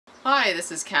Hi,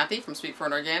 this is Kathy from Sweet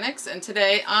Fern Organics, and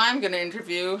today I'm going to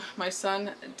interview my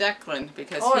son Declan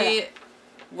because he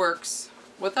works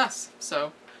with us.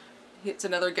 So it's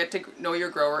another Get to Know Your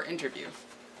Grower interview.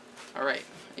 All right,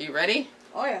 are you ready?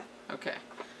 Oh yeah. Okay.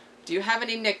 Do you have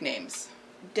any nicknames?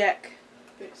 Deck,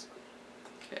 basically.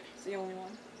 Okay. It's the only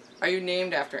one. Are you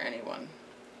named after anyone?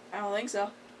 I don't think so.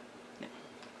 No.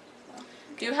 No.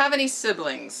 Do you have any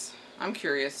siblings? I'm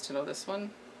curious to know this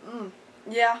one.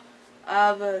 Yeah. I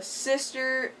have a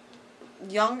sister,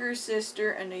 younger sister,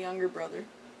 and a younger brother.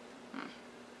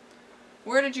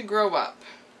 Where did you grow up?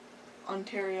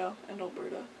 Ontario and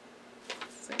Alberta.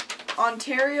 See?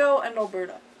 Ontario and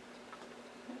Alberta.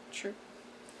 True.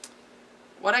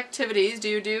 What activities do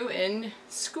you do in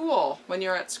school when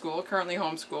you're at school? Currently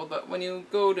homeschooled, but when you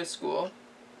go to school,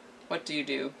 what do you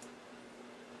do?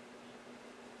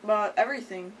 But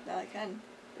everything that I can,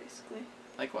 basically.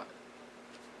 Like what?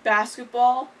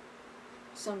 Basketball,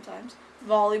 sometimes.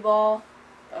 Volleyball,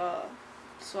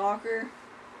 soccer.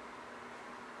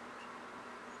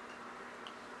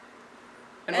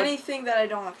 And anything that I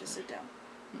don't have to sit down.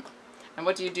 And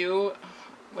what do you do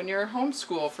when you're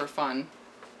homeschool for fun?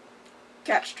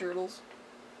 Catch turtles.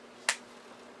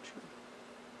 True.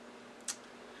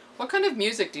 What kind of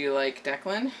music do you like,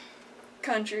 Declan?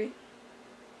 Country.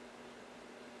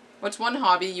 What's one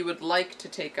hobby you would like to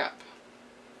take up?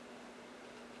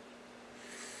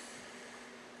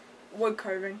 Wood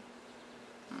carving.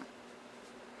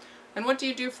 And what do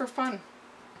you do for fun?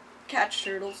 Catch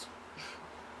turtles.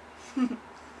 And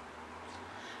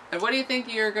what do you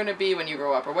think you're going to be when you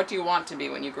grow up? Or what do you want to be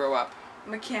when you grow up?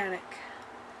 Mechanic.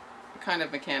 What kind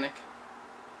of mechanic?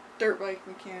 Dirt bike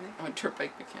mechanic. Oh, a dirt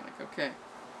bike mechanic, okay.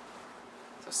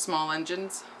 So small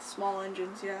engines? Small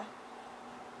engines, yeah.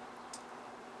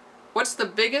 What's the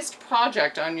biggest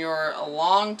project on your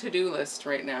long to-do list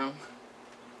right now?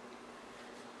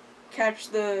 Catch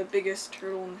the biggest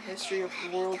turtle in the history of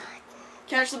the world.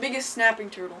 Catch the biggest snapping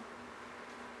turtle.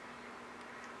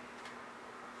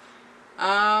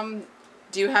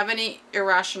 Do you have any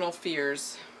irrational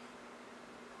fears?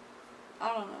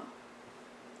 I don't know.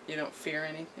 You don't fear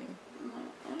anything? No,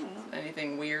 I don't know.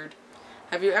 Anything weird?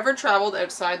 Have you ever traveled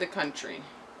outside the country?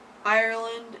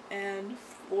 Ireland and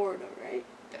Florida, right?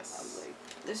 Yes. I was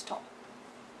like this tall.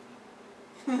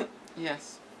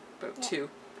 Yes, about 2.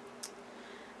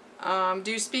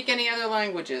 Do you speak any other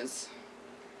languages?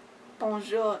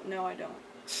 Bonjour. No, I don't.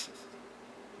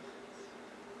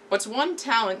 What's one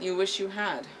talent you wish you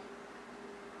had?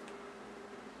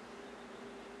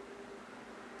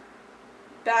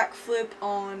 Backflip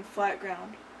on flat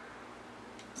ground.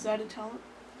 Is that a talent?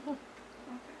 Oh.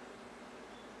 Okay.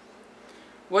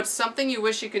 What's something you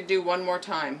wish you could do one more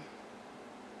time?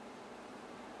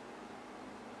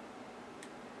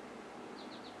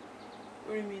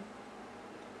 What do you mean?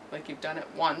 Like you've done it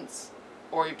once,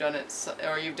 or you've done it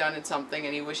something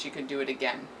and you wish you could do it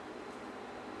again.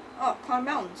 Oh, climb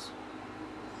mountains.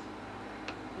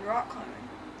 Rock climbing.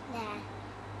 Yeah.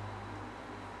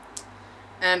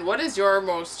 And what is your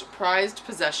most prized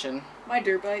possession? My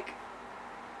dirt bike.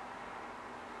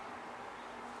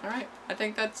 Alright, I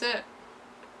think that's it.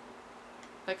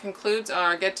 That concludes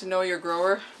our Get to Know Your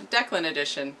Grower Declan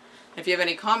edition. If you have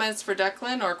any comments for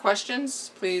Declan or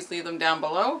questions, please leave them down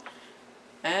below.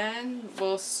 And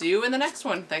we'll see you in the next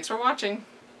one. Thanks for watching.